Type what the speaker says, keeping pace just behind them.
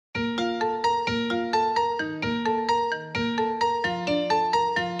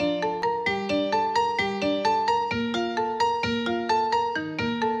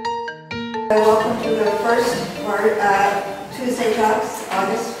Welcome to the first Tuesday Talks,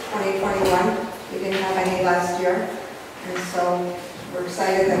 August 2021. We didn't have any last year, and so we're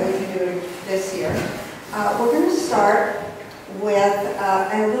excited that we can do it this year. We're going to start with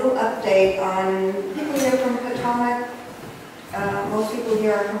a little update on people here from Cataumet. Most people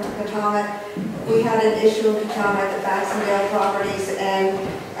here are from Cataumet. We had an issue in Cataumet, the Baxendale properties, and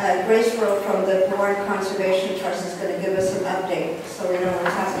Grace Road from the Bourne Conservation Trust is going to give us an update, so we know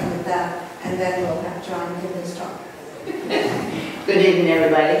what's happening with that, and then we'll have John give his talk. Good evening,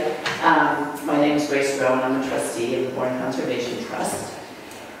 everybody. My name is Grace Rowe, and I'm a trustee of the Bourne Conservation Trust.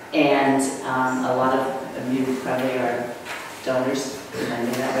 And a lot of you probably are donors, and I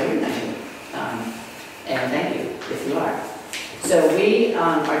know that way you're not. And thank you, if you are. So we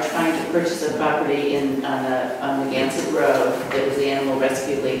are trying to purchase a property on the Gansett Road that was the Animal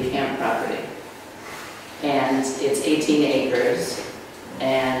Rescue League camp property. And it's 18 acres,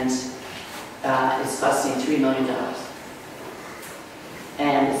 and it's costing $3 million.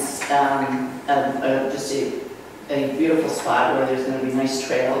 And it's just a beautiful spot where there's going to be nice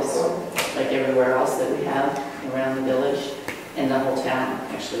trails, like everywhere else that we have around the village, and the whole town,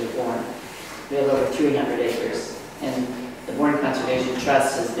 actually, Bourne. We have over 300 acres. And the Bourne Conservation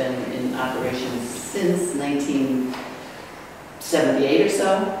Trust has been in operation since 1978 or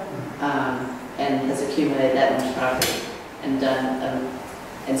so, and has accumulated that much property and done,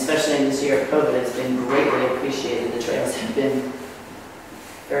 and especially in this year of COVID, it's been greatly appreciated. The trails have been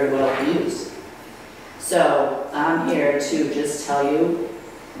very well used. So I'm here to just tell you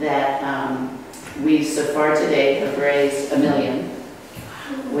that we so far today have raised $1 million,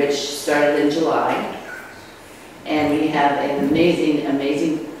 which started in July. And we have an amazing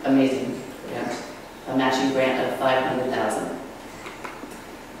grant, a matching grant of $500,000,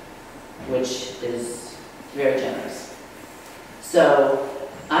 which is very generous. So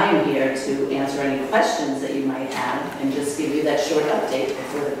I am here to answer any questions that you might have and just give you that short update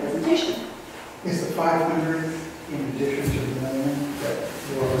before the presentation. Is the 500 in addition to the million that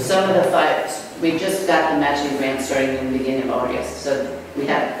some of the we just got the matching grant starting in the beginning of August, so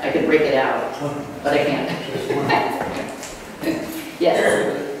I could break it out, but I can't. Yes.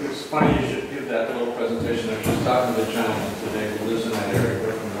 It's funny you should give that little presentation. I was just talking to the gentleman today who lives in that area,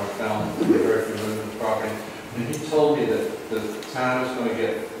 we're from North Falmouth, very familiar with the property, and he told me that the town is going to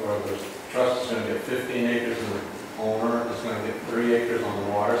get, or the trust is going to get 15 acres and the owner is going to get 3 acres on the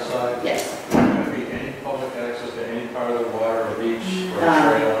water side. Yes. Is there going to be any public access to any part of the water or beach or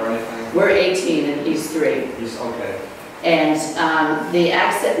trail or anything? We're 18 and he's 3. He's okay. And the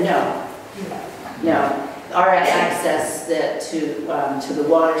access, no. Our access to the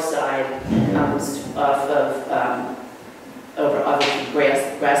water side comes off of over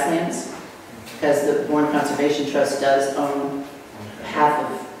grasslands, because the Bourne Conservation Trust does own half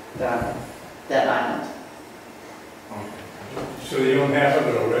of that island. So you own half of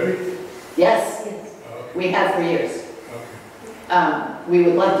it already? Yes, we have for years. We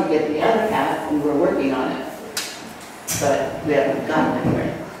would love to get the other half, and we're working on it, but we haven't gotten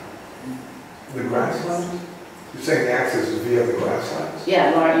anywhere. the grasslands? You're saying the access is via the grasslands?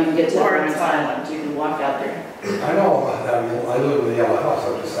 Yeah, Laura, you can get to Lawrence Island. You can walk out there. I know about that. I live in the yellow house.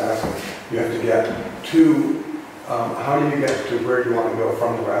 I'm just asking. You have to get to. How do you get to where you want to go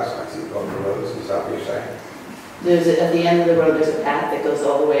from the grasslands? You go up the roads. Is that what you're saying? At the end of the road, there's a path that goes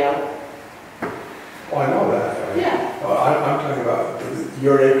all the way out. Oh, I know that. Yeah. I'm talking about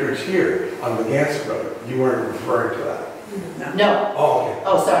your acreage here on the Gansett Road. You weren't referring to that. No. Oh, okay.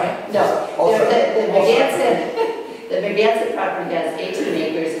 Oh, sorry. No. The Megansett property has 18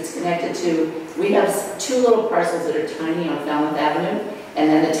 acres. It's connected to, we have 2 little parcels that are tiny on Falmouth Avenue, and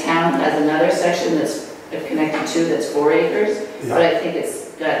then the town has another section that's connected to that's 4 acres, Yeah. but I think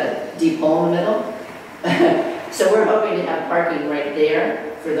it's got a deep hole in the middle. So we're hoping to have parking right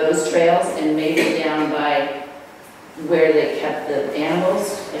there for those trails, and maybe down by where they kept the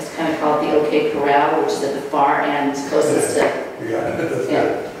animals. It's kind of called the OK Corral, which is at the far end, closest to. Yeah, that's Yeah.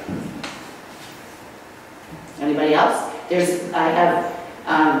 good. Anybody else? I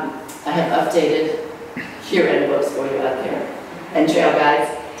have updated Huron books for you out there, and trail guides,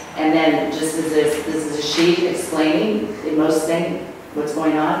 and then just as this is a sheet explaining the most thing, what's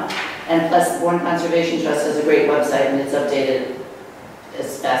going on, and plus the Bourne Conservation Trust has a great website and it's updated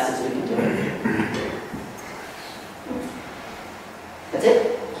as fast as we can do it. That's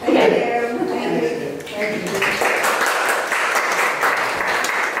it? Thank you. Thank you. Thank you.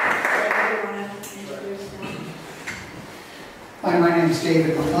 Hi, my name is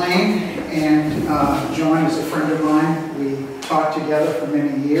David McLean, and John is a friend of mine. We talked together for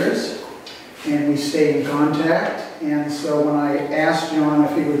many years, and we stay in contact. And so when I asked John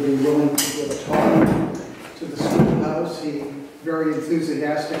if he would be willing to give a talk to the schoolhouse, he very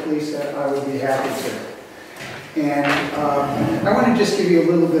enthusiastically said, I would be happy to. And I want to just give you a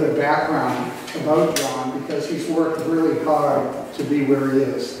little bit of background about John, because he's worked really hard to be where he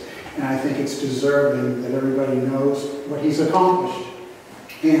is. And I think it's deserving that everybody knows what he's accomplished.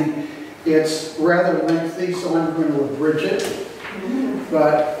 And it's rather lengthy, so I'm going to abridge it.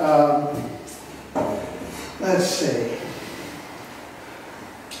 But let's see.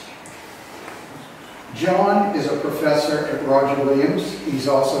 John is a professor at Roger Williams. He's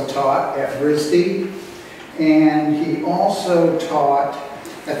also taught at RISD. And he also taught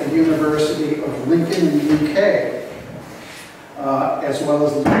at the University of Lincoln in the UK, as well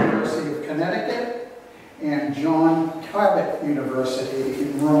as the University of Connecticut and John Cabot University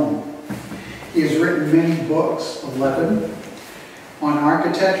in Rome. He has written many books, 11, on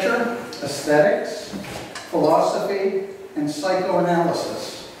architecture, aesthetics, philosophy, and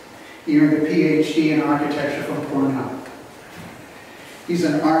psychoanalysis. He earned a PhD in architecture from Cornell. He's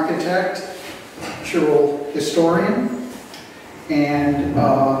an architectural historian, and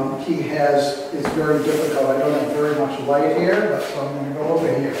it's very difficult. I don't have very much light here, but so I'm going to go over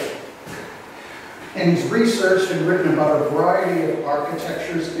here. And he's researched and written about a variety of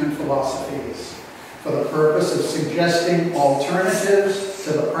architectures and philosophies for the purpose of suggesting alternatives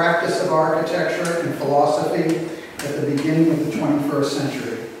to the practice of architecture and philosophy at the beginning of the 21st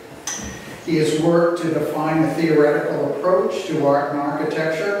century. He has worked to define a theoretical approach to art and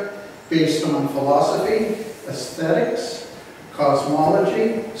architecture based on philosophy, aesthetics,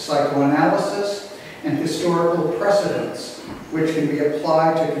 cosmology, psychoanalysis, and historical precedents, which can be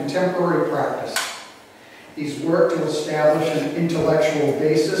applied to contemporary practice. He's worked to establish an intellectual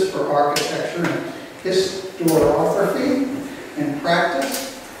basis for architecture and historiography and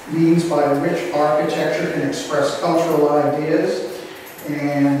practice, means by which architecture can express cultural ideas,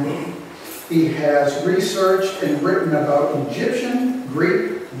 and he has researched and written about Egyptian,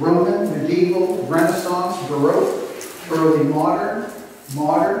 Greek, Roman, medieval, Renaissance, Baroque, early modern,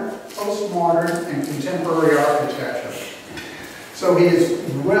 modern, postmodern, and contemporary architecture. So he is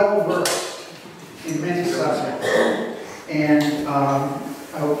well versed in many subjects. And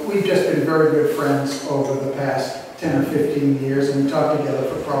we've just been very good friends over the past 10 or 15 years, and we talked together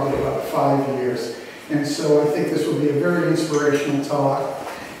for probably about 5 years. And so I think this will be a very inspirational talk,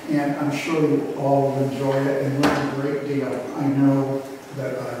 and I'm sure you all will enjoy it and learn a great deal. I know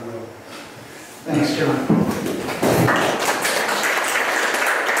that I will. Thanks, John.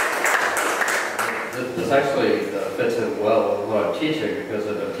 This actually fits in well with what I'm teaching, because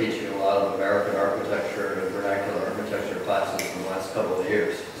I've been teaching a lot of American architecture and vernacular architecture classes in the last couple of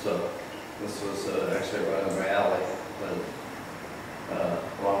years. So this was actually right in my alley, but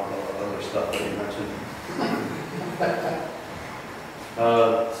along with all the other stuff that you mentioned.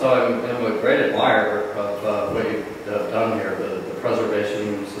 So I'm a great admirer of what you've done here, the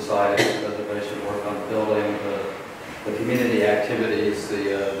Preservation Society, preservation work on building, the community activities,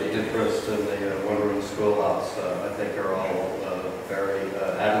 the interest in the one-room schoolhouse, I think are all very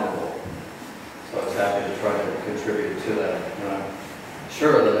admirable. So I was happy to try to contribute to that. And I'm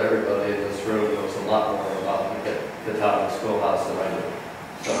sure that everybody in this room knows a lot more about the Cataumet Schoolhouse than I do.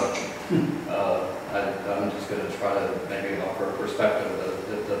 So I'm just going to try to maybe offer a perspective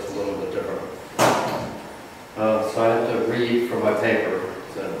that's a little bit different. So I have to read from my paper.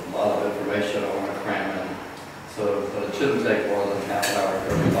 It's a lot of information I want to cram in. But it shouldn't take more than half an hour,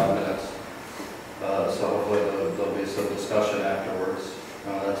 35 minutes. So hopefully there'll be some discussion afterwards.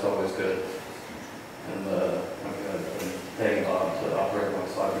 That's always good. And I'm paying Bob to operate my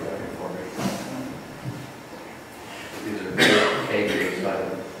slide projector for me. These are K-groups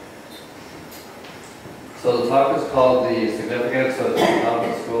items. So the talk is called The Significance of the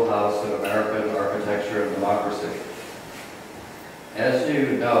Cataumet Schoolhouse in American Architecture and Democracy. As you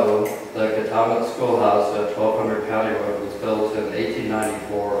know, the Cataumet Schoolhouse at 1200 County Road was built in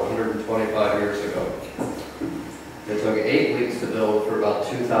 1894, 125 years ago. It took 8 weeks to build for about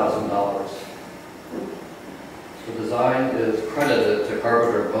 $2,000. The design is credited to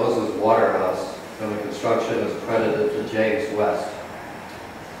carpenter Moses Waterhouse, and the construction is credited to James West.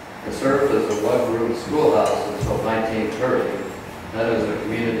 It served as a one-room schoolhouse until 1930, then as a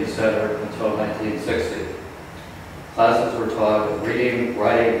community center until 1960. Classes were taught in reading,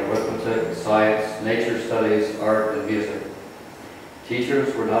 writing, arithmetic, science, nature studies, art, and music.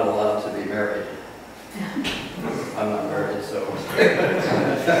 Teachers were not allowed to be married. I'm not married, so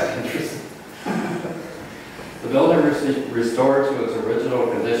interesting. The building was restored to its original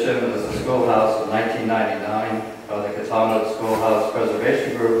condition as a schoolhouse in 1999 by the Cataumet Schoolhouse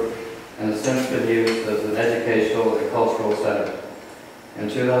Preservation Group and has since been used as an educational and cultural center. In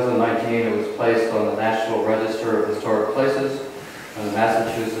 2019, it was placed on the National Register of Historic Places and the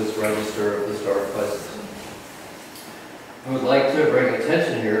Massachusetts Register of Historic Places. I would like to bring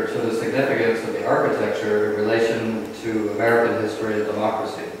attention here to the significance of the architecture in relation to American history and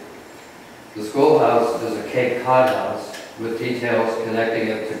democracy. The schoolhouse is a Cape Cod house with details connecting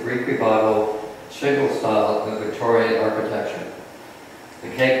it to Greek Revival, shingle style, and Victorian architecture. The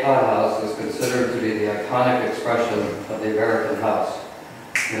Cape Cod house is considered to be the iconic expression of the American house.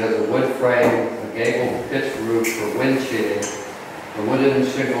 It has a wood frame, a gabled pitched roof for wind sheeting, a wooden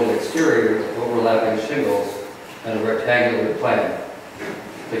shingled exterior with overlapping shingles, and a rectangular plan.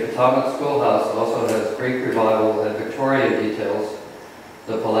 The Cataumet Schoolhouse also has Greek Revival and Victorian details.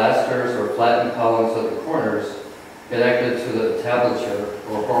 The pilasters or flattened columns at the corners connected to the entablature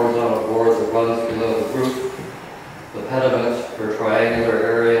or horizontal board that runs below the roof. The pediment or triangular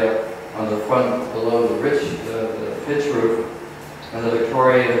area on the front below the pitch roof, and the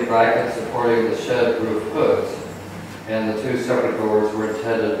Victorian bracket supporting the shed roof hoods, and the two separate doors were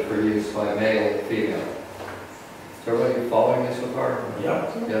intended for use by male and female. Is everybody following me so far?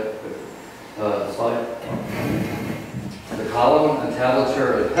 Yep. Yep. Slide. The column,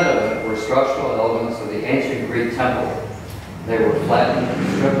 entablature, and pediment were structural elements of the ancient Greek temple. They were flattened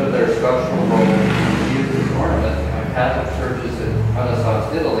and stripped of their structural role and used as ornament on Catholic churches in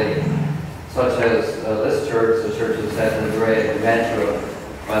Renaissance Italy, such as this church, the Church of Sant'Andrea in Mantua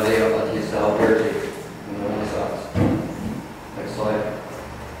by Leo Battista Alberti in the Renaissance. Next slide.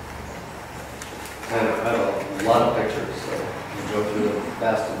 I have a lot of pictures, so we'll go through them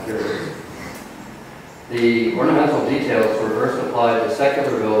fast and furious. The ornamental details were first applied to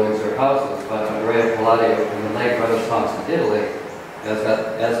secular buildings or houses by Andrea Palladio in the late Renaissance in Italy, as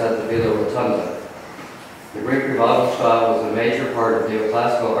at the Villa Rotunda. The Greek Revival style was a major part of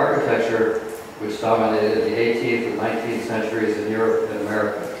neoclassical architecture, which dominated the 18th and 19th centuries in Europe and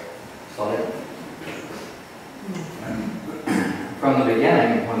America. Slide. From the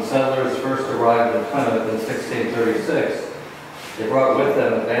beginning, when settlers first arrived in Plymouth in 1636, they brought with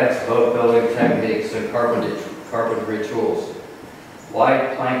them advanced boat building techniques and carpentry tools.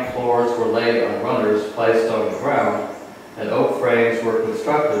 Wide plank floors were laid on runners placed on the ground, and oak frames were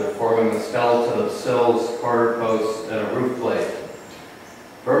constructed, forming a skeleton of sills, corner posts, and a roof plate.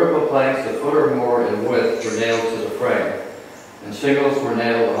 Vertical planks a foot or more in width were nailed to the frame, and shingles were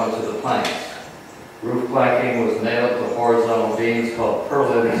nailed onto the planks. Roof planking was nailed to horizontal beams called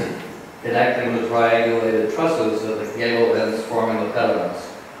purlins, connecting the triangulated trusses at the gable ends forming the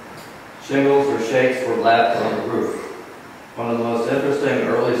pediments. Shingles or shakes were lapped on the roof. One of the most interesting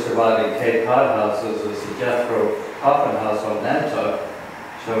early surviving Cape Cod houses is the Jethro Coffin House on Nantucket,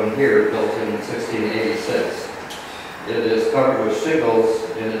 shown here, built in 1686. It is covered with shingles,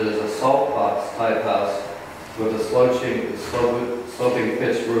 and it is a salt box type house with a sloping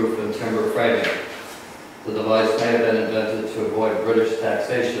pitched roof and timber framing. The device may have been invented to avoid British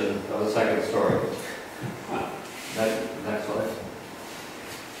taxation of a second story. Next slide.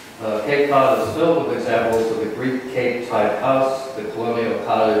 Cape Cod is filled with examples of the Greek Cape type house, the colonial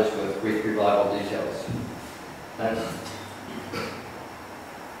cottage with Greek Revival details. Next.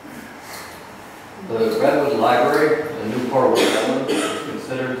 The Redwood Library in Newport, Rhode Island, is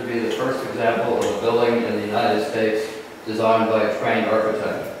considered to be the first example of a building in the United States designed by a trained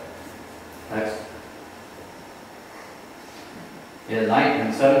architect. Next. In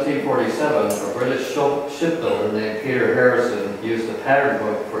 1747, a British shipbuilder named Peter Harrison used a pattern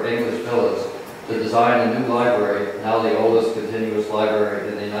book for English villas to design a new library, now the oldest continuous library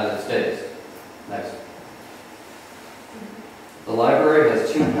in the United States. Next. The library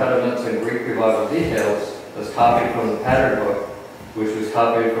has two pediments and Greek Revival details, as copied from the pattern book, which was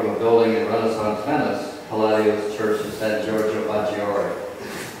copied from a building in Renaissance Venice, Palladio's Church of San Giorgio Maggiore.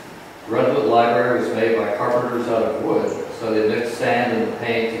 The Redwood Library was made by carpenters out of wood, so they mixed sand and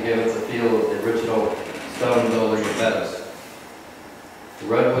paint to give it the feel of the original stone building in Venice. The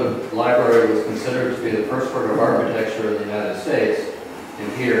Redwood Library was considered to be the first work of architecture in the United States,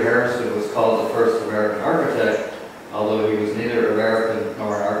 and Peter Harrison was called the first American architect, although he was neither American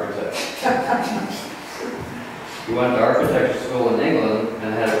nor an architect. He went to architecture school in England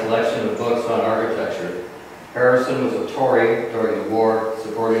and had a collection of books on architecture. Harrison was a Tory during the war,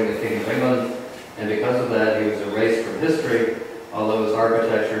 supporting the King of England, and because of that he was erased from history, although his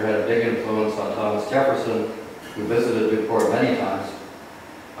architecture had a big influence on Thomas Jefferson, who visited Newport many times.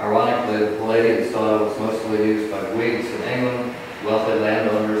 Ironically, the Palladian style was mostly used by Whigs in England, wealthy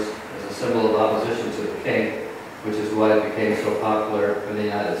landowners, as a symbol of opposition to the king, which is why it became so popular in the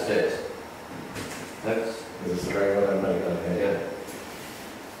United States. Next. Is this the right one? I'm not going to Yeah.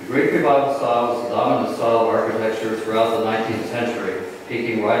 The Greek Revival style was the dominant style of architecture throughout the 19th century,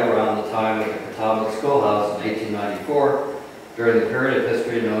 peaking right around the time of the Cataumet Schoolhouse in 1894, during the period of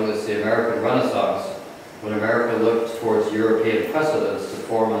history known as the American Renaissance, when America looked towards European precedents to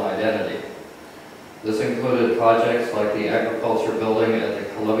form an identity. This included projects like the Agriculture Building at the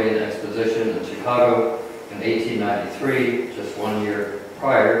Columbian Exposition in Chicago in 1893, just 1 year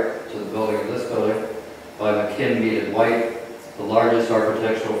prior to the building of this building, by McKim, Mead & White, the largest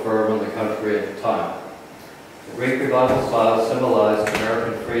architectural firm in the country at the time. The Greek Revival style symbolized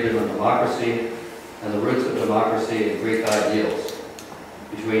American freedom and democracy and the roots of democracy and Greek ideals.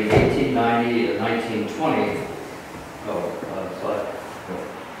 Between 1890 and 1920,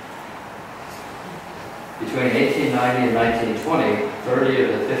 Between 1890 and 1920, 30 of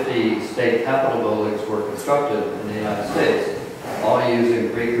the 50 state capitol buildings were constructed in the United States, all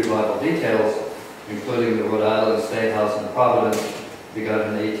using Greek Revival details, including the Rhode Island State House in Providence,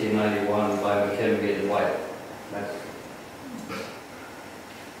 begun in 1891 by McKim, Mead & White. Next.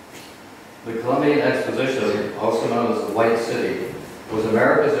 The Columbian Exposition, also known as the White City, was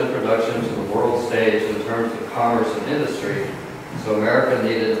America's introduction to the world stage in terms of commerce and industry, so America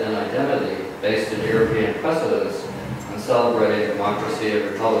needed an identity based in European precedents and celebrating democracy and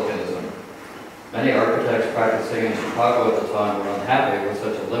republicanism. Many architects practicing in Chicago at the time were unhappy with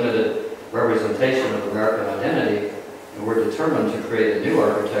such a limited representation of American identity and were determined to create a new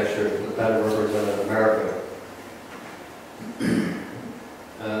architecture that better represented America.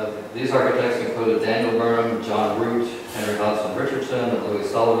 These architects included Daniel Burnham, John Root, Henry Hudson Richardson, and Louis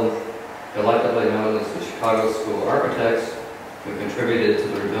Sullivan, collectively known as the Chicago School Architects, who contributed to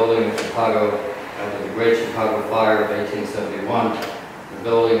the rebuilding of Chicago after the Great Chicago Fire of 1871, the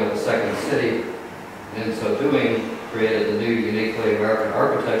building of the Second City, and in so doing, created a new uniquely American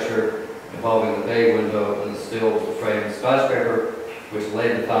architecture involving the bay window and the steel frame skyscraper, which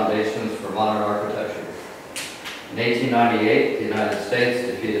laid the foundations for modern architecture. In 1898, the United States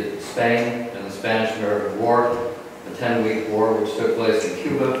defeated Spain in the Spanish-American War, a 10-week war which took place in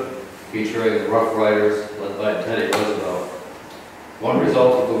Cuba, featuring the Rough Riders led by Teddy Roosevelt. One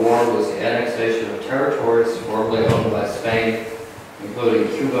result of the war was the annexation of territories formerly owned by Spain, including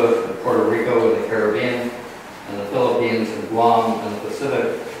Cuba, Puerto Rico in the Caribbean, and the Philippines and Guam in the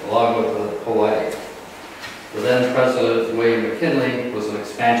Pacific, along with Hawaii. The then President William McKinley was an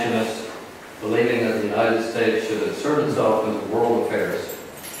expansionist, believing that the United States should insert itself into world affairs.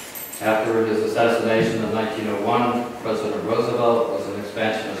 After his assassination in 1901, President Roosevelt was an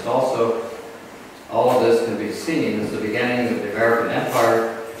expansionist also. All of this can be seen as the beginning of the American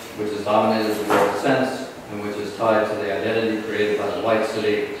Empire, which has dominated the world since, and which is tied to the identity created by the White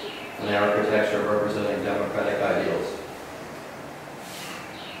City and the architecture representing democratic ideals.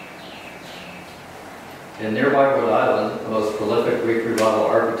 In nearby Rhode Island, the most prolific Greek Revival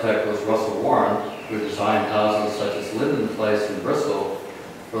architect was Russell Warren, who designed houses such as Linden Place in Bristol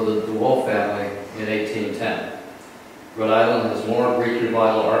for the DeWolf family in 1810. Rhode Island has more Greek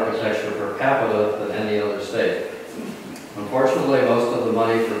Revival architecture per capita than any other state. Unfortunately, most of the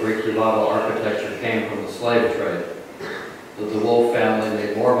money for Greek Revival architecture came from the slave trade. The DeWolf family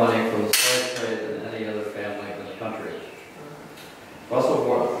made more money from the slave trade than any other family in the country. Russell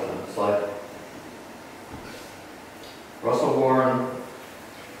Warren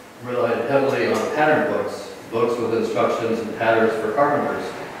relied heavily on pattern books, books with instructions and patterns for carpenters,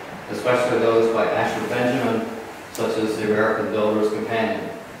 especially those by Asher Benjamin, such as the American Builder's Companion.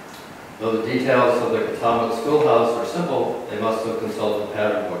 Though the details of the Cataumet Schoolhouse are simple, they must have consulted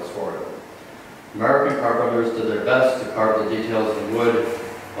pattern books for it. American carpenters did their best to carve the details in wood,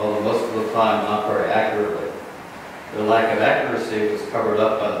 although most of the time not very accurately. Their lack of accuracy was covered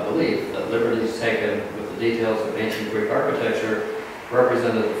up by the belief that liberties taken with the details of ancient Greek architecture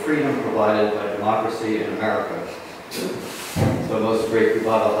represented the freedom provided by democracy in America. So most Greek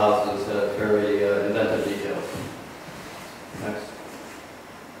Revival houses had very inventive details. Next.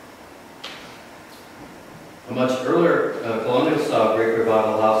 A much earlier colonial-style Greek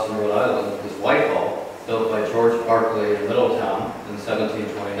Revival house in Rhode Island was Whitehall, built by George Barclay in Middletown in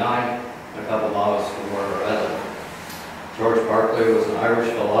 1729, a couple miles from where we're at. George Barclay was an Irish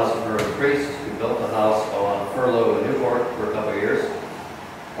philosopher and priest who built the house while on furlough in Newport for a couple of years.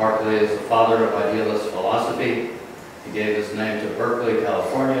 Barclay is the father of idealist philosophy. He gave his name to Berkeley,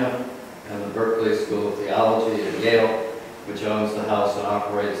 California, and the Berkeley School of Theology at Yale, which owns the house and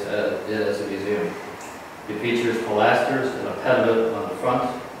operates it as a museum. It features pilasters and a pediment on the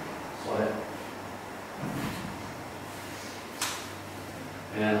front. Slide.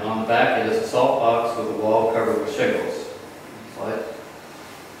 And on the back it is a salt box with a wall covered with shingles. Slide.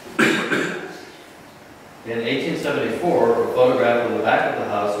 In 1874, a photograph of the back of the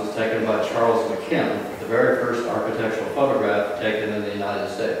house was taken by Charles McKim, the very first architectural photograph taken in the United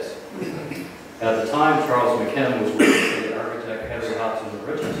States. At the time, Charles McKim was working for the architect Henry Hudson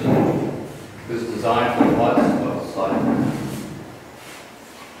Richardson, whose design for the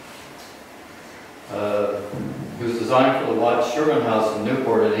Watts Sherman House in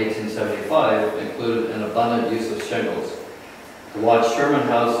Newport in 1875 included an abundant use of shingles. The Watts Sherman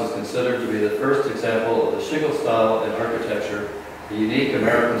House is considered to be the first example of the shingle style in architecture, the unique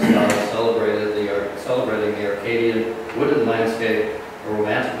American style celebrating the Arcadian wooded landscape, a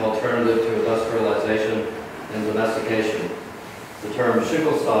romantic alternative to industrialization and domestication. The term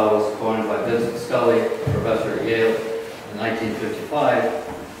shingle style was coined by Vincent Scully, a professor at Yale, in 1955.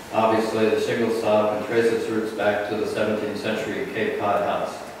 Obviously, the shingle style can trace its roots back to the 17th century Cape Cod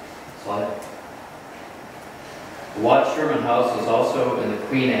house. Slide. The Watts Sherman House is also in the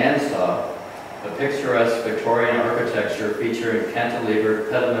Queen Anne style, a picturesque Victorian architecture featuring cantilevered,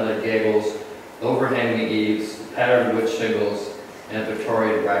 pedimented gables, overhanging eaves, patterned wood shingles, and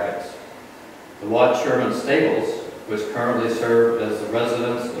Victorian brackets. The Watts Sherman Stables, which currently serve as the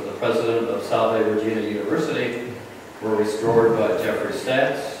residence of the president of Salve Regina University, were restored by Jeffrey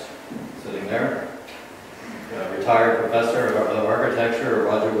Stantz, sitting there, a retired professor of architecture at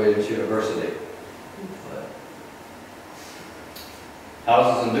Roger Williams University.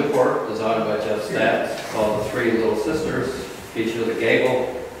 Houses in Newport, designed by Jeff Stantz, called the Three Little Sisters, feature the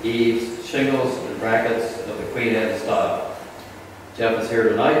gable, eaves, shingles, and brackets of the Queen Anne style. Jeff is here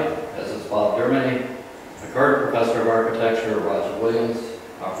tonight, as is Bob Dermody, a current professor of architecture at Roger Williams,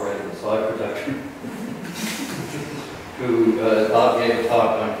 operating the slide protection, who Bob gave a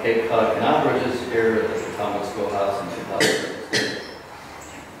talk on Cape Cod canal bridges here at the Cataumet Schoolhouse in 2006.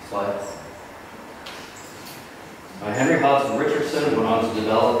 Slide. Henry Hodgson Richardson went on to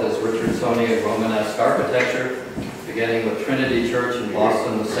develop this Richardsonian Romanesque architecture, beginning with Trinity Church in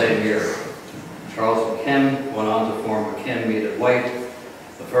Boston the same year. Charles McKim went on to form McKim, Mead & White,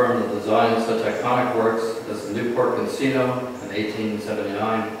 the firm that designed such iconic works as the Newport Casino in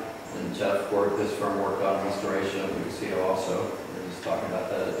 1879, and his firm worked on restoration of the casino also. We were just talking about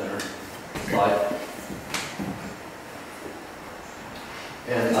that at dinner. Slide.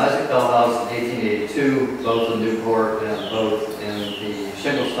 And Isaac Bell House in 1882, both in Newport and both in the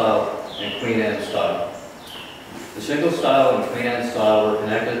shingle style and Queen Anne style. The shingle style and Queen Anne style were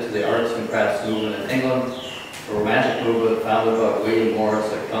connected to the arts and crafts movement in England, a romantic movement founded by William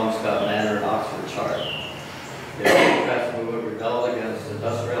Morris at Kelmscott Manor in Oxfordshire. The arts and crafts movement rebelled against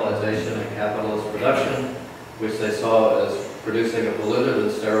industrialization and capitalist production, which they saw as producing a polluted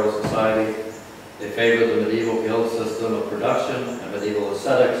and sterile society. They favored the medieval guild system of production and medieval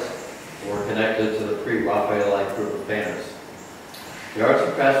aesthetics, and were connected to the pre-Raphaelite group of painters. The arts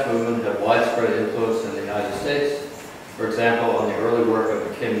and crafts movement had widespread influence in the United States, for example, on the early work of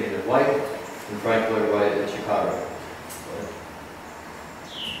McKim, Mead & White and Frank Lloyd Wright in Chicago.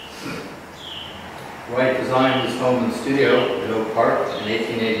 Wright designed his home and studio in Oak Park in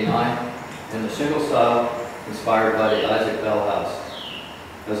 1889 in the shingle style inspired by the Isaac Bell House.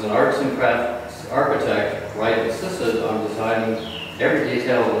 As an arts and crafts architect, Wright insisted on designing every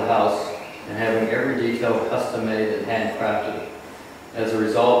detail of the house and having every detail custom-made and handcrafted. As a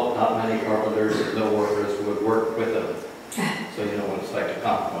result, not many carpenters and mill workers would work with him. So you know what it's like to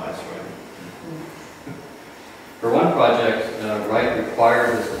compromise, right? For one project, Wright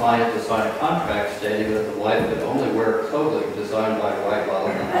required his client to sign a contract stating that the wife could only wear clothing designed by Wright while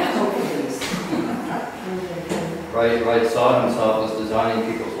in the house. Wright saw himself as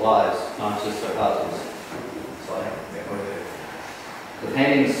designing people's lives, not just their houses. The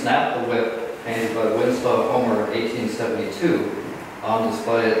painting Snap the Whip, painted by Winslow Homer in 1872, on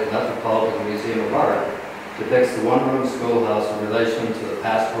display at the Metropolitan Museum of Art, depicts the one-room schoolhouse in relation to the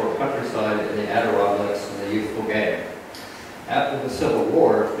pastoral countryside in the Adirondacks and the youthful game. After the Civil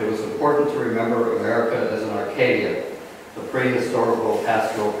War, it was important to remember America as an Arcadia, the prehistorical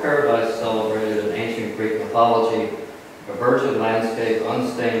pastoral paradise celebrated in ancient Greek mythology, a virgin landscape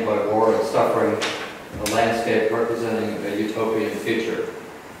unstained by war and suffering, a landscape representing a utopian future.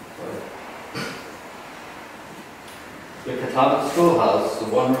 The Cataumet Schoolhouse, the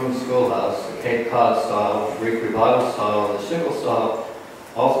one-room schoolhouse, the Cape Cod style, Greek Revival style, and the shingle style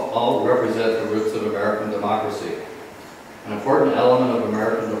all represent the roots of American democracy. An important element of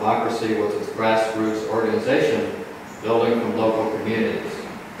American democracy was its grassroots organization, building from local communities.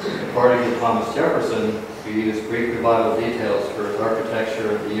 According to Thomas Jefferson, who used Greek Revival details for his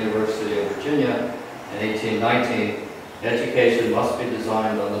architecture at the University of Virginia in 1819, education must be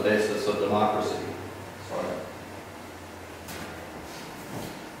designed on the basis of democracy.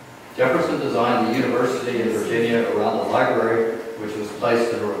 Jefferson designed the university in Virginia around the library, which was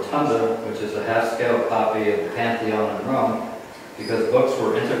placed in a rotunda, which is a half-scale copy of the Pantheon in Rome, because books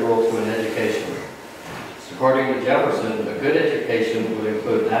were integral to an education. According to Jefferson, a good education would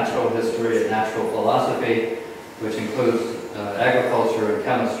include natural history and natural philosophy, which includes agriculture and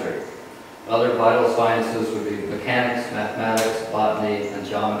chemistry. Other vital sciences would be mechanics, mathematics, botany, and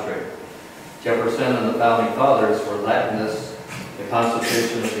geometry. Jefferson and the Founding Fathers were Latinists. The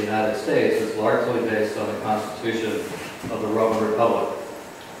Constitution of the United States is largely based on the Constitution of the Roman Republic.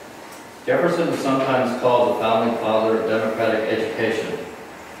 Jefferson is sometimes called the founding father of democratic education.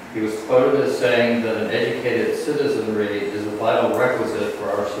 He was quoted as saying that an educated citizenry is a vital requisite for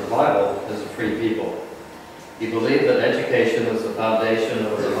our survival as a free people. He believed that education is the foundation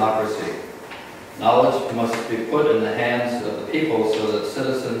of a democracy. Knowledge must be put in the hands of the people so that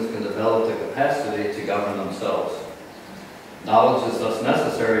citizens can develop the capacity to govern themselves. Knowledge is thus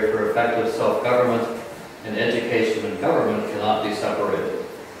necessary for effective self-government, and education and government cannot be separated.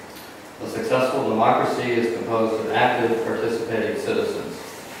 A successful democracy is composed of active, participating citizens.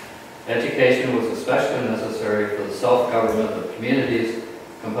 Education was especially necessary for the self-government of communities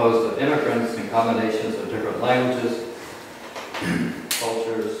composed of immigrants and combinations of different languages,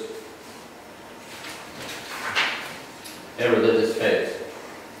 cultures, and religious faiths.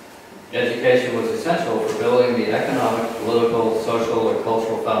 Education was essential for building the economic, political, social, and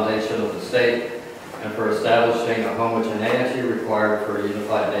cultural foundation of the state and for establishing a homogeneity required for a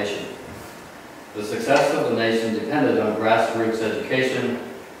unified nation. The success of the nation depended on grassroots education,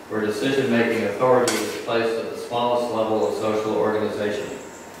 where decision-making authority was placed at the smallest level of social organization.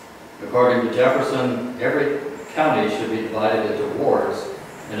 According to Jefferson, every county should be divided into wards,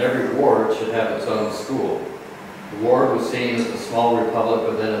 and every ward should have its own school. The ward was seen as a small republic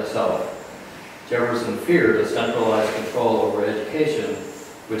within itself. Jefferson feared a centralized control over education,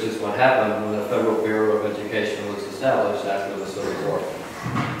 which is what happened when the Federal Bureau of Education was established after the Civil War.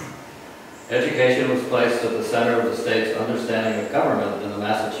 Education was placed at the center of the state's understanding of government in the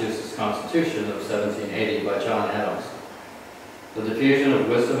Massachusetts Constitution of 1780 by John Hendrix. The diffusion of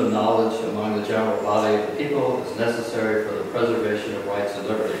wisdom and knowledge among the general body of the people is necessary for the preservation of rights and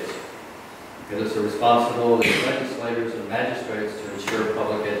liberties. It is the responsibility of legislators and magistrates to ensure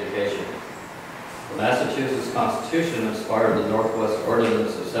public education. The Massachusetts Constitution inspired the Northwest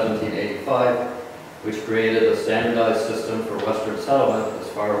Ordinance of 1785, which created a standardized system for Western settlement as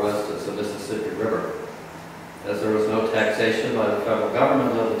far west as the Mississippi River. As there was no taxation by the federal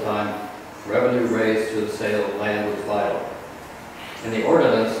government at the time, revenue raised through the sale of land was vital. In the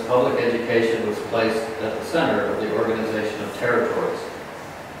ordinance, public education was placed at the center of the organization of territories.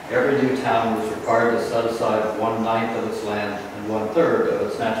 Every new town was required to set aside 1/9 of its land and 1/3 of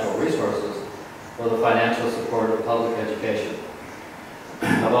its natural resources for the financial support of public education.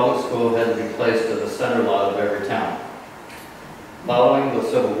 A public school had to be placed in the center lot of every town. Following the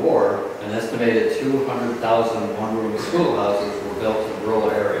Civil War, an estimated 200,000 one-room schoolhouses were built in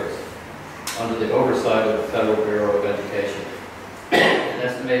rural areas under the oversight of the Federal Bureau of Education. An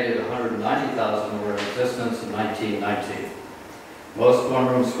estimated 190,000 were in existence in 1919. Most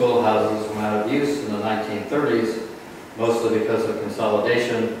one-room schoolhouses went out of use in the 1930s, mostly because of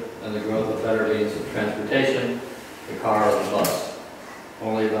consolidation and the growth of better means of transportation, the car and the bus.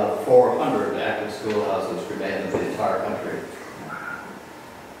 Only about 400 active schoolhouses remain in the entire country.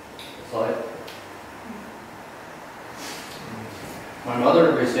 Slide. My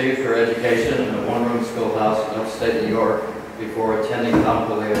mother received her education in a one-room schoolhouse in upstate New York before attending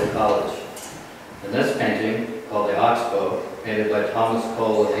Concordia College. In this painting, called the Oxbow, painted by Thomas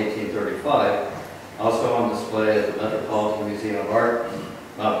Cole in 1835, also on display at the Metropolitan Museum of Art,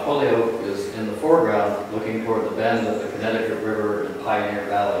 Mount Holyoke is in the foreground, looking toward the bend of the Connecticut River and Pioneer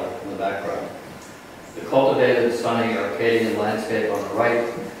Valley in the background. The cultivated, sunny Arcadian landscape on the right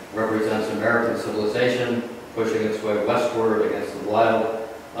represents American civilization pushing its way westward against the wild,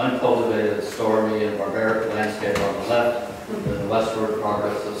 uncultivated, stormy, and barbaric landscape on the left, and the westward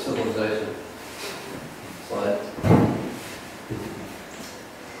progress of civilization. Slide.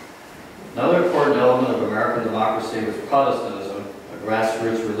 Another important element of American democracy was Protestantism, a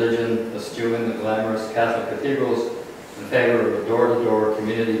grassroots religion eschewing the glamorous Catholic cathedrals in favor of a door-to-door,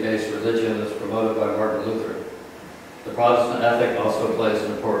 community-based religion as promoted by Martin Luther. The Protestant ethic also plays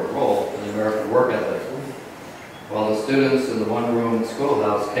an important role in the American work ethic. While the students in the one-room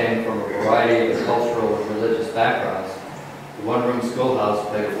schoolhouse came from a variety of cultural and religious backgrounds, the one-room schoolhouse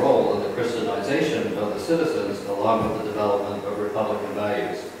played a role in the Christianization of the citizens along with the development of Republican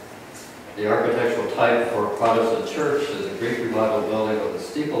values. The architectural type for a Protestant church is a Greek Revival building with a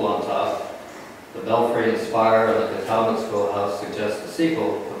steeple on top. The belfry and spire of the Cataumet Schoolhouse suggests a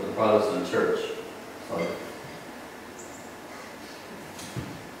sequel from the Protestant church. So,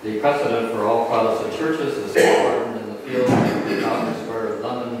 the precedent for all Protestant churches is Martin in the Field in Cataumet Square in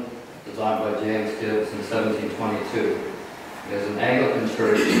London, designed by James Gibbs in 1722. It is an Anglican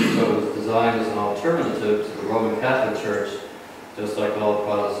church, so it was designed as an alternative to the Roman Catholic Church, just like all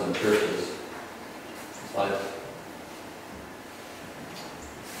Protestant churches. Slide.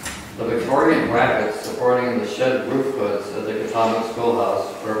 The Victorian brackets supporting the shed roof hoods at the Cataumet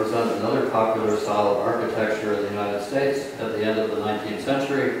Schoolhouse represent another popular style of architecture in the United States at the end of the 19th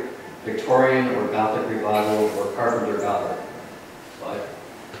century, Victorian or Gothic Revival or Carpenter Gothic. Slide.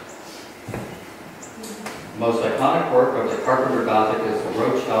 The most iconic work of the Carpenter Gothic is the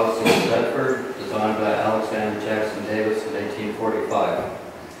Roach House in Bedford, designed by Alexander Jackson Davis in 1845.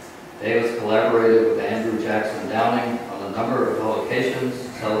 Davis collaborated with Andrew Jackson Downing on a number of publications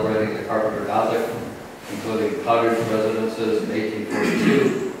celebrating the Carpenter Gothic, including cottage residences in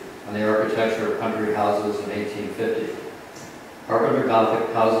 1842 and the architecture of country houses in 1850. Carpenter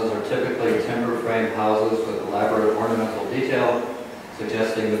Gothic houses are typically timber frame houses with elaborate ornamental detail,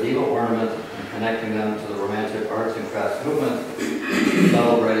 suggesting medieval ornament and connecting them to the Romantic arts and crafts movement,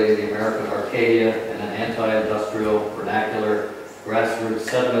 celebrating the American Arcadia in an anti-industrial, vernacular, grassroots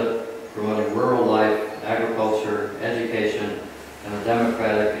sentiment, promoting rural life, agriculture, education, and a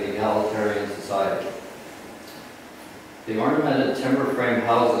democratic and egalitarian society. The ornamented timber frame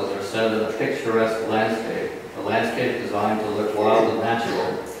houses are set in a picturesque landscape, a landscape designed to look wild and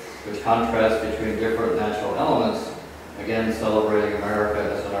natural, which contrasts between different natural elements, again celebrating America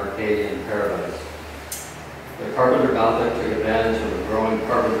as an Arcadian paradise. The Carpenter Gothic took advantage of the growing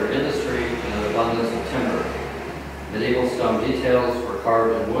carpenter industry and an abundance of timber. Medieval stone details were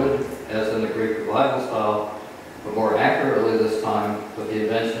carved in wood, as in the Greek Revival style, but more accurately this time with the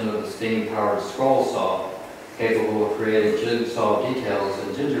invention of the steam-powered scroll saw, capable of creating jigsaw details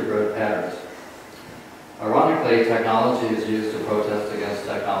in gingerbread patterns. Ironically, technology is used to protest against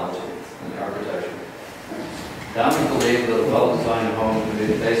technology in the architecture. Downing believed that a well-designed home can be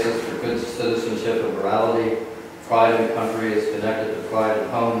the basis for good citizenship and morality. Pride in country is connected to pride in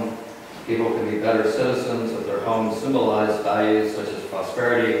home. People can be better citizens if their homes symbolize values such as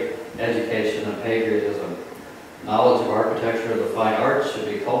prosperity, education, and patriotism. Knowledge of architecture and the fine arts should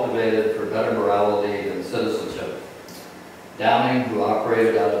be cultivated for better morality and citizenship. Downing, who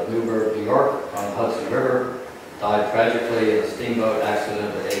operated out of Newburgh, New York on the Hudson River, died tragically in a steamboat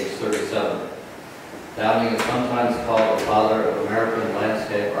accident at age 37. Downing is sometimes called the father of American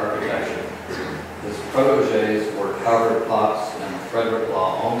landscape architecture. His protégés were Calvert Cox and Frederick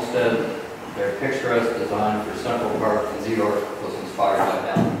Law Olmsted. Their picturesque design for Central Park in New York was inspired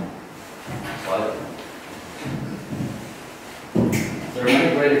by Downing. Slide. There are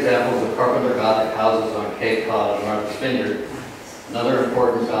many great examples of Carpenter Gothic houses on Cape Cod and Martha's Vineyard. Another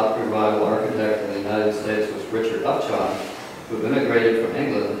important Gothic Revival architect in the United States was Richard Upjohn, who immigrated from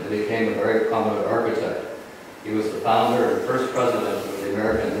England and became a very prominent architect. He was the founder and first president of the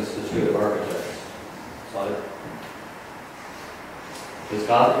American Institute of Architects. Slide. His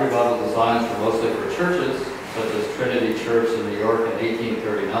Gothic Revival designs were mostly for churches, such as Trinity Church in New York in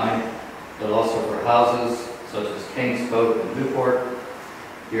 1839, but also for houses, such as Kingscote and Newport,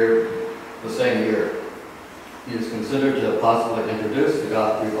 here the same year. He is considered to have possibly introduced the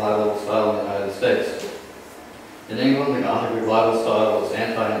Gothic Revival style in the United States. In England, the Gothic Revival style was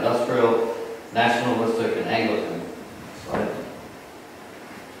anti-industrial, nationalistic, and Anglican. Slide.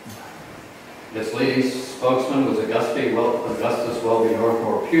 Its leading spokesman was Augustus Welby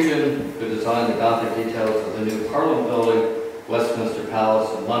Northmore Pugin, who designed the Gothic details of the new Parliament Building, Westminster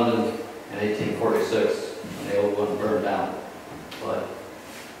Palace in London in 1846, and the old one burned down. Slide.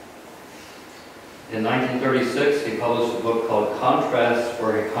 In 1936, he published a book called Contrasts,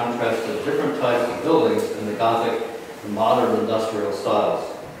 where he contrasted different types of buildings in the Gothic and modern industrial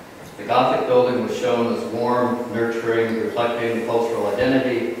styles. The Gothic building was shown as warm, nurturing, reflecting cultural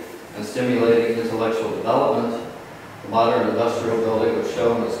identity, and stimulating intellectual development. The modern industrial building was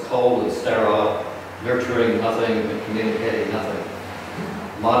shown as cold and sterile, nurturing nothing and communicating nothing.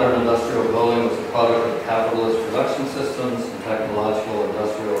 The modern industrial building was a product of capitalist production systems and technological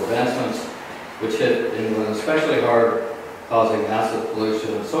industrial advancements, which hit England especially hard, causing massive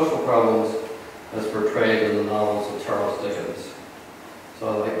pollution and social problems, as portrayed in the novels of Charles Dickens. So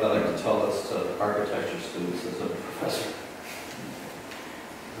I like to tell this to architecture students as a professor.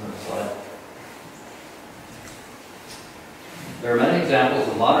 Next slide. There are many examples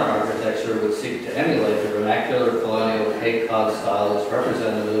of modern architecture which seek to emulate the vernacular colonial Cape Cod style as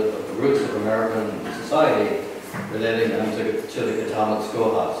representative of the roots of American society, relating them to the Cataumet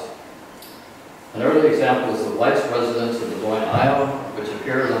Schoolhouse. An early example is the White's residence in Des Moines, Iowa, which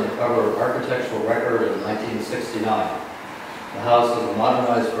appeared on the high-caliber architectural record in 1969. The house is a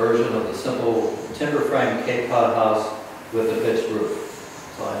modernized version of the simple timber frame Cape Cod house with a pitched roof.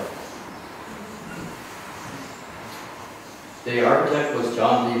 Slide. The architect was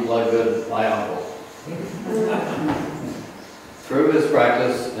John D. Bloodgood, my uncle. Through his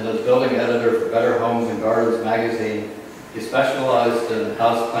practice and as building editor for Better Homes and Gardens magazine, he specialized in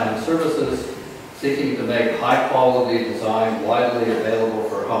house plan services, seeking to make high-quality design widely available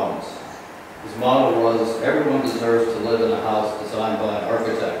for homes. His motto was, "Everyone deserves to live in a house designed by an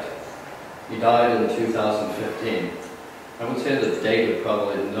architect." He died in 2015. I would say that David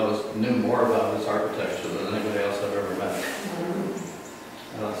probably knew more about his architecture than anybody else I've ever met.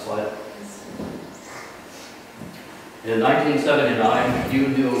 Slide. In 1979, Hugh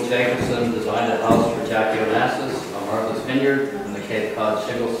Newell Jacobson designed a house for Jackie Onassis on Martha's Vineyard in the Cape Cod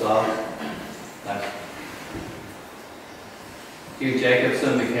shingle style. Next. Hugh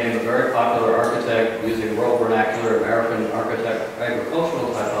Jacobson became a very popular architect using world vernacular American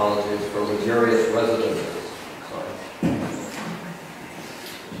agricultural typologies for luxurious residences.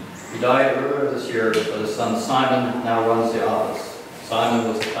 He died earlier this year, but his son Simon now runs the office.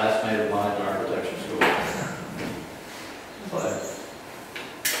 Simon was a classmate of mine in architecture school.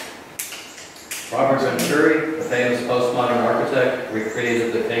 Robert Venturi, the famous postmodern architect,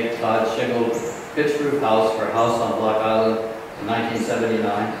 recreated the Cape Cod shingled pitch roof house for a house on Block Island in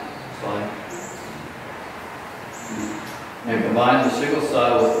 1979. And combined the shingle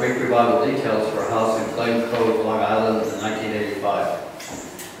style with Greek revival details for a house in Claim Cove, Long Island in 1985.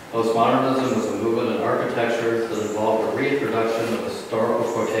 Postmodernism was a movement in architecture that involved a reintroduction of historical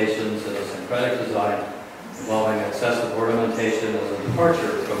quotations in a syncretic design involving excessive ornamentation as a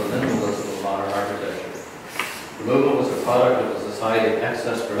departure from the minimalism of modern architecture. The movement was a product of a society of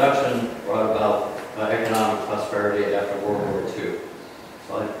excess production brought about by economic prosperity after World War II.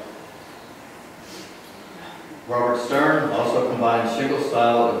 Slide. Robert Stern also combined shingle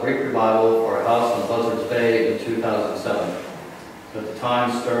style and Greek revival for a house on Buzzards Bay in 2007. At the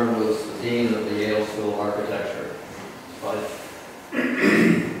time, Stern was the dean of the Yale School of Architecture. Slide.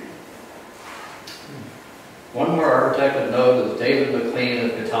 One more architect of note is David McLean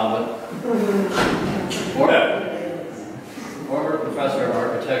of Cataumet, former professor of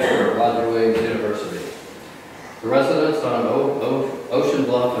architecture at Roger Williams University. The residence on Ocean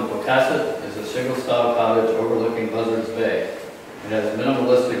Bluff in Pocasset is a shingle-style cottage overlooking Buzzards Bay. It has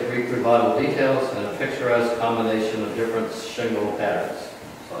minimalistic Greek revival details and a picturesque combination of different shingle patterns.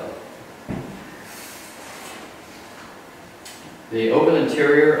 Slide. The open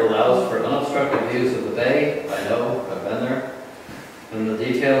interior allows for unobstructed views of the bay. I know, I've been there. And the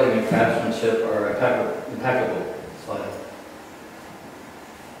detailing and craftsmanship are impeccable. Slide.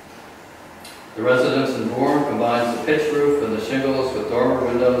 The residence in Bourne combines the pitch roof and the shingles with dormer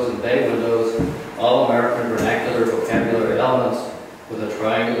windows and bay windows, all American vernacular vocabulary elements, with a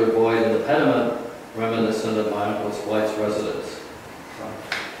triangular void in the pediment reminiscent of my Uncle White's residence.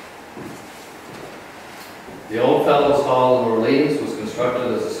 The Old Fellows Hall in Orleans was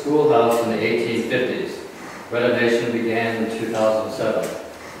constructed as a schoolhouse in the 1850s. Renovation began in 2007.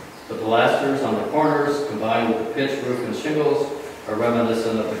 The pilasters on the corners, combined with the pitch roof and shingles, are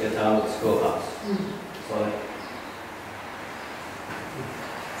reminiscent of the Cataumet Schoolhouse. Slide.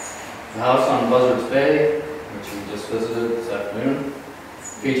 The house on Buzzards Bay, which we just visited this afternoon,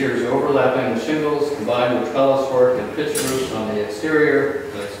 features overlapping shingles combined with trellis work and pitch roofs on the exterior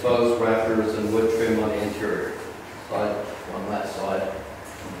and exposed rafters and wood trim on the interior. Slide, one last slide.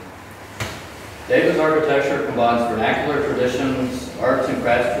 David's architecture combines vernacular traditions, arts and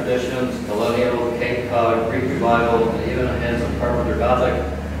crafts traditions, colonial, Cape Cod, Greek revival, and even a hint of Carpenter Gothic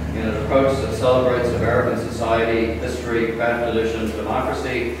in an approach that celebrates American society, history, craft tradition,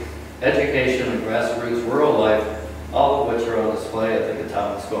 democracy, education, and grassroots rural life, all of which are on display at the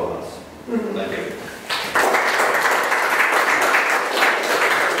Cataumet Schoolhouse. Thank you.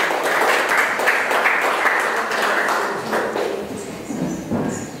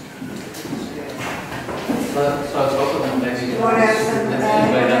 So I was hoping maybe You want to ask them,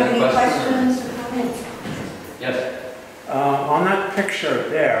 any questions or comments? Yes. On that picture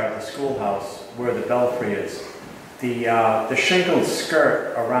there, the schoolhouse, where the belfry is, the shingled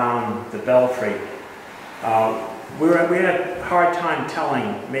skirt around the belfry, we had a hard time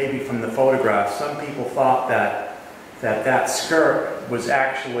telling, maybe from the photograph. Some people thought that skirt was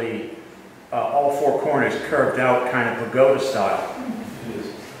actually all four corners curved out, kind of pagoda style.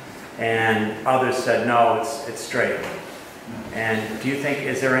 And others said, no, it's straight. And do you think,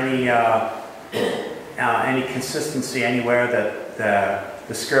 is there any consistency anywhere that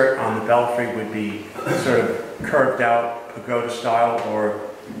the skirt on the belfry would be sort of curved out pagoda style, or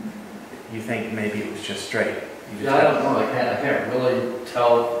think maybe it was just straight? Yeah, I don't know, I can't really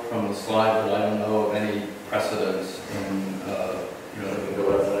tell from the slide, but I don't know of any precedents in, Go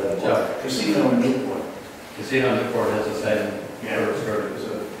outside and yeah. Casino in Newport. Casino Newport has the same Yeah. first skirt. It's a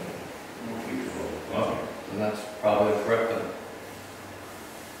beautiful. Well, and that's probably correct then.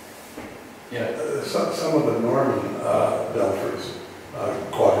 Yeah. Some of the Norman belfries,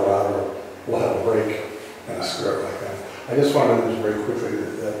 quadrilateral, will have a break and a skirt like that. I just wanted to mention very quickly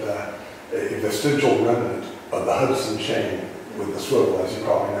that a vestigial remnant of the Hudson chain with the swivel, as you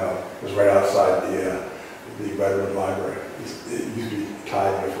probably know, was right outside the Redwood Library. It used to be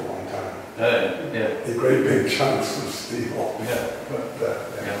tied there for a long time. Yeah. The great big chunks of steel. Yeah. But,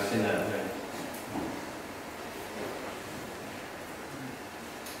 Yeah, I've seen that, yeah.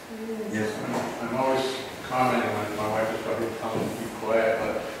 Yes. I'm always commenting when my wife is probably telling me to be quiet,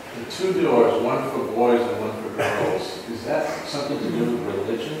 but the two doors, one for boys and one for girls, is that something to do with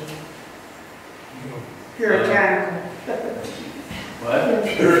religion? Puritanical. What?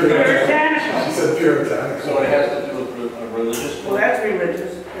 Puritanical. she said puritanical. So it has to do with a religious? Well, that's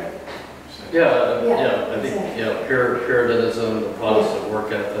religious. Yeah, I think, Puritanism, the Protestant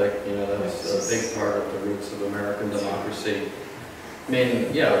work ethic, that's a big part of the roots of American democracy. I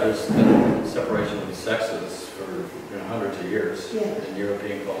mean, there's been separation of the sexes for hundreds of years in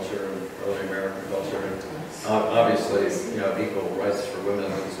European culture and early American culture. And obviously, equal rights for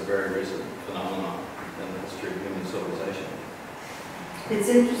women is a very recent phenomenon in the history of human civilization. It's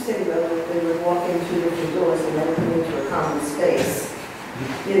interesting though, that they would walk in two different doors and then come into a common space.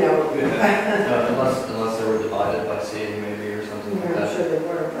 Unless they were divided by seating maybe or something like I'm that. sure they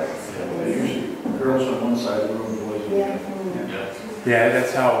were, but. Usually girls on one side of the room, boys on the other. Yeah. Yeah,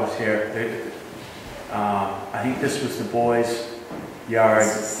 that's how it was here. I think this was the boys' yard,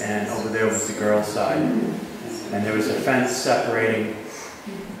 and over there was the girls' side. And there was a fence separating,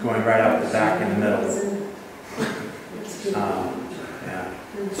 going right out the back in the middle. Yeah.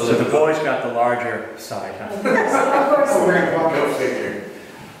 So the boys got the larger side, huh? Go figure.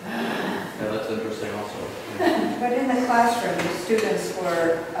 Yeah, that's interesting also. But in the classroom, the students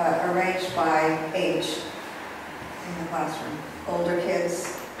were arranged by age in the classroom. Older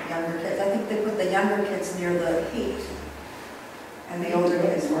kids, younger kids. I think they put the younger kids near the heat, and the older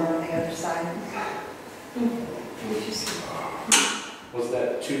kids were on the other side. Was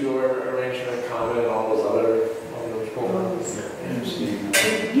that two-door arrangement common in all those other schools?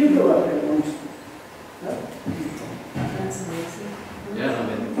 You grew up in one. That's amazing. Yeah, I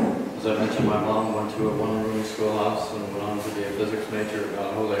mean, as I mentioned, my mom went to a one-room schoolhouse and went on to be a physics major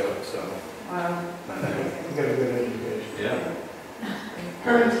at Holyoke, so. Wow. You got a good education. Yeah.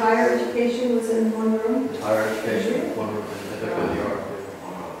 Her entire education was in one room? Higher education, one room in Ithaca, New York.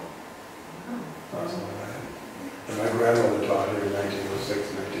 And my grandmother taught here in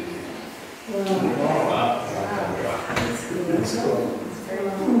 1906, 1980. Wow. That's very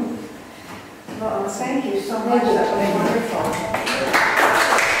well. Well, thank you so much. That was wonderful.